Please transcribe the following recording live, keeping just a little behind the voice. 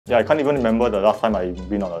Yeah, I can't even remember the last time I've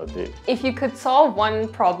been on a date. If you could solve one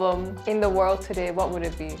problem in the world today, what would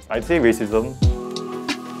it be? I'd say racism.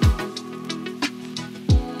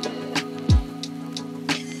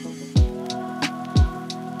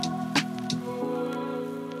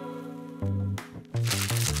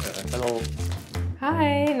 Hello.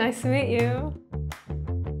 Hi, nice to meet you.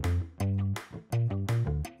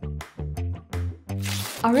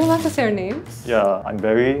 Are we allowed to say our names? Yeah, I'm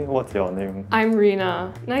Barry. What's your name? I'm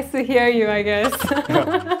Reena. Nice to hear you, I guess.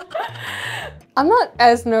 I'm not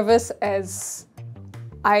as nervous as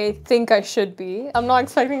I think I should be. I'm not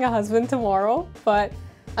expecting a husband tomorrow, but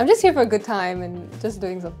I'm just here for a good time and just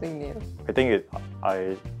doing something new. I think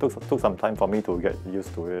I took some time for me to get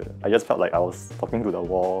used to it. I just felt like I was talking to the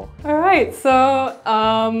wall. Alright, so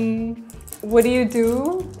what do you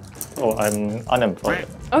do? Oh, I'm unemployed.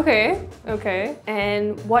 Okay.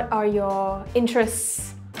 And what are your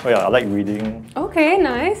interests? Oh yeah, I like reading. Okay,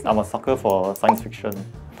 nice. I'm a sucker for science fiction.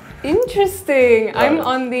 Interesting. Yeah. I'm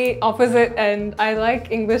on the opposite end. I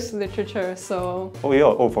like English literature, so... Oh yeah,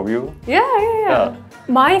 oh for you? Yeah.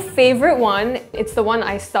 My favorite one, it's the one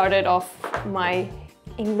I started off my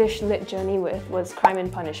English lit journey with, was Crime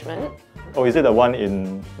and Punishment. Oh, is it the one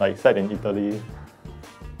in, like, set in Italy?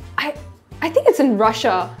 I think it's in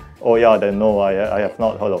Russia. Oh yeah, then no, I have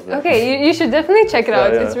not heard of that. Okay, you should definitely check it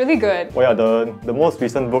out. It's really good. Oh yeah, the most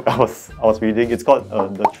recent book I was reading, it's called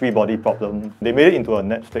The Three-Body Problem. They made it into a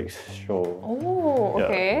Netflix show. Oh,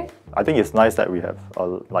 okay. Yeah. I think it's nice that we have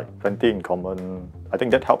like plenty in common. I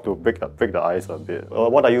think that helped to break the ice a bit.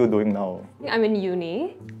 What are you doing now? I'm in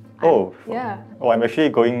uni. Oh, yeah. Oh, I'm actually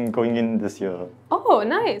going in this year. Oh,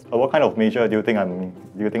 nice. What kind of major do you think I'm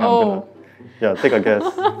gonna? Yeah, take a guess.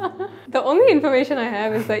 The only information I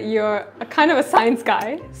have is that you're a kind of a science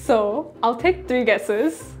guy, so I'll take 3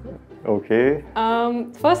 guesses. Okay.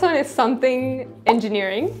 First one is something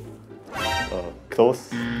engineering. Close.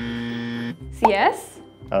 CS?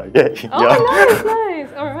 Yeah. Oh,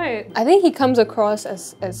 nice. All right. I think he comes across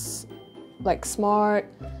as like smart,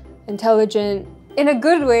 intelligent, in a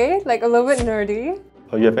good way, like a little bit nerdy.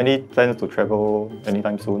 You have any plans to travel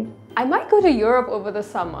anytime soon? I might go to Europe over the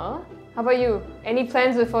summer. How about you? Any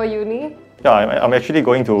plans before uni? Yeah, I'm actually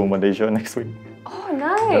going to Malaysia next week. Oh,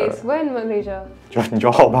 nice. Yeah. Where in Malaysia?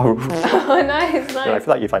 Johor Bahru. Oh, nice. Yeah, I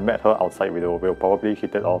feel like if I met her outside, we'll probably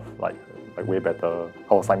hit it off like way better.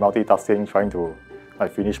 I was like multitasking, trying to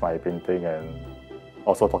like finish my painting and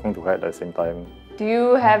also talking to her at the same time. Do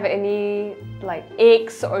you have any like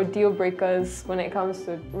aches or deal breakers when it comes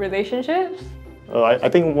to relationships? I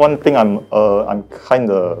think one thing I'm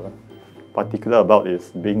kind of particular about is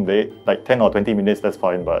being late. Like 10 or 20 minutes, that's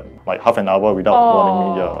fine, but like half an hour without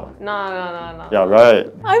warning me, yeah. No. Yeah, right.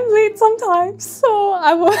 I'm late sometimes, so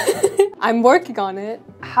I'm working on it.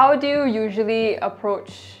 How do you usually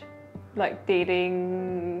approach like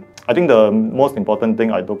dating? I think the most important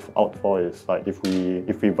thing I look out for is like if we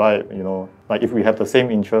vibe, you know, like if we have the same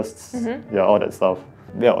interests, yeah, all that stuff.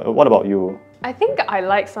 Yeah, what about you? I think I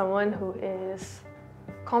like someone who is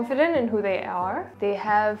confident in who they are. They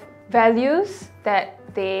have values that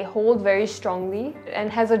they hold very strongly and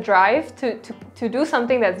has a drive to do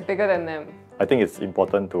something that's bigger than them. I think it's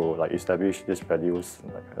important to like establish these values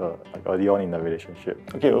like early on in the relationship.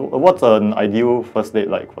 Okay, what's an ideal first date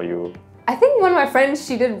like for you? I think one of my friends,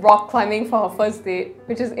 she did rock climbing for her first date,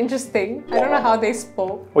 which is interesting. I don't know how they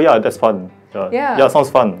spoke. Oh yeah, that's fun. Yeah, sounds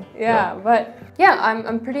fun. Yeah, but yeah,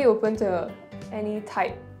 I'm pretty open to any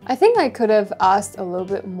type. I think I could have asked a little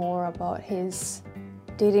bit more about his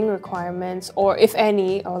dating requirements, or if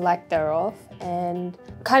any, or lack thereof, and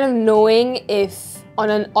kind of knowing if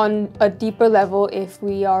on a deeper level if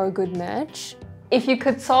we are a good match. If you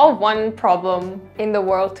could solve one problem in the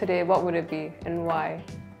world today, what would it be and why?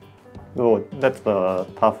 Oh, that's the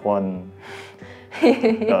tough one.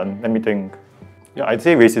 Let me think. Yeah, I'd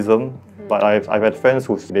say racism, but I've had friends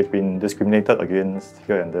they've been discriminated against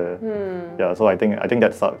here and there. Yeah, so I think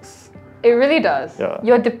that sucks. It really does. Yeah.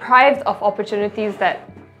 You're deprived of opportunities that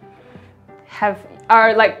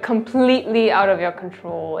are like completely out of your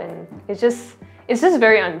control, and it's just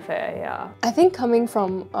very unfair. Yeah. I think coming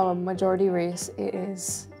from a majority race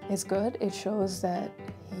is good. It shows that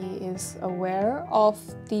he is aware of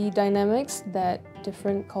the dynamics that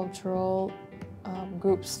different cultural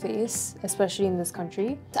groups face, especially in this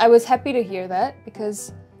country. I was happy to hear that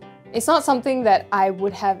because it's not something that I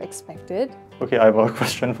would have expected. Okay, I have a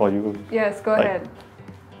question for you. Yes, go ahead.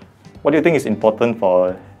 What do you think is important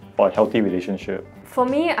for a healthy relationship? For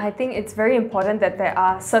me, I think it's very important that there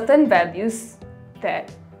are certain values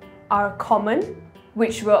that are common,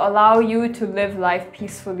 which will allow you to live life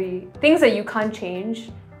peacefully. Things that you can't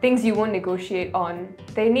change things you won't negotiate on,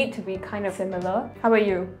 they need to be kind of similar. How about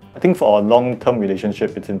you? I think for a long-term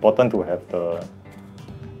relationship, it's important to have the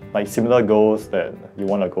similar goals that you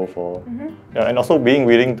want to go for. Yeah, and also being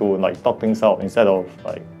willing to talk things out instead of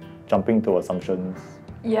jumping to assumptions.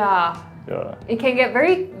 Yeah. Yeah. It can get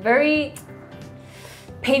very, very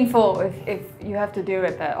painful if you have to deal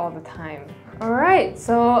with that all the time. Alright,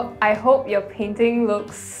 so I hope your painting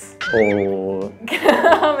looks... Oh.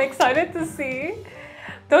 I'm excited to see.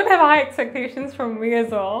 Don't have high expectations from me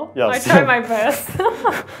as well. Yes. I try my best.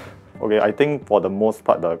 Okay, I think for the most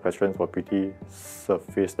part the questions were pretty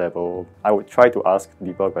surface level. I would try to ask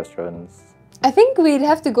deeper questions. I think we'd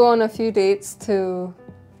have to go on a few dates to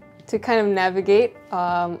kind of navigate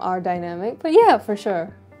our dynamic. But yeah, for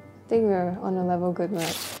sure. I think we're on a level good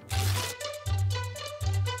match.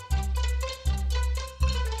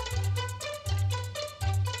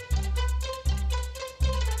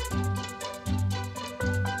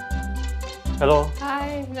 Hello.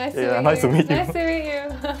 Hi, nice to nice to meet you. Nice to meet you.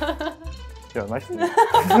 Yeah, nice to meet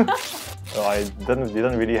you. I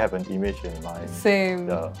didn't really have an image in mind. Same.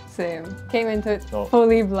 Yeah. Same. Came into it No.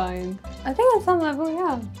 fully blind. I think on some level,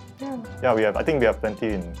 yeah. Yeah, I think we have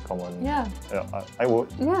plenty in common. Yeah. Yeah, I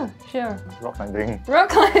would. Yeah, sure. Rock climbing. Rock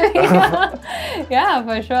climbing. Yeah,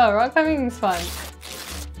 for sure. Rock climbing is fun.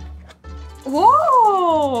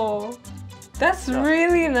 Whoa! That's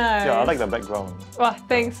really nice. Yeah, I like the background. Wow,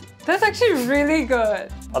 thanks. That's actually really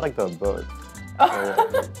good. I like the bird.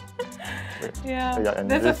 Yeah, and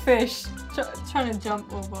there's a fish trying to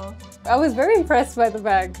jump over. I was very impressed by the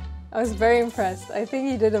bag. I was very impressed. I think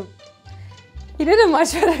he did a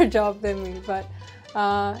much better job than me, but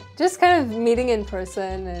just kind of meeting in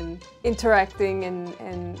person and interacting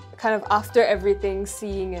and kind of after everything,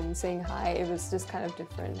 seeing and saying hi, it was just kind of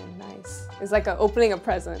different and nice. It's like opening a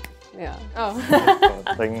present. Yeah. Oh.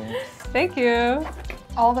 Thank you.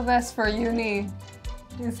 All the best for uni.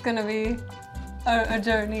 It's gonna be a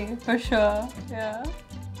journey for sure. Yeah.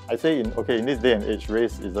 I say in this day and age,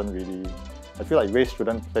 race isn't really. I feel like race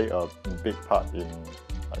shouldn't play a big part in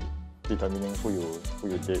determining who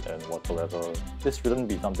you date and whatsoever. This shouldn't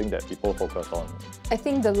be something that people focus on. I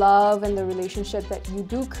think the love and the relationship that you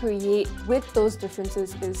do create with those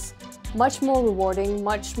differences is much more rewarding,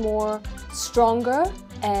 much more stronger,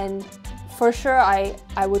 and for sure I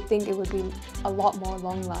would think it would be a lot more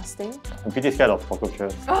long-lasting. I'm pretty scared of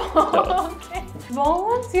cockroaches. Oh, okay. Small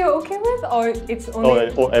ones you're okay with, or it's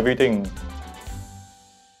only... Oh, everything.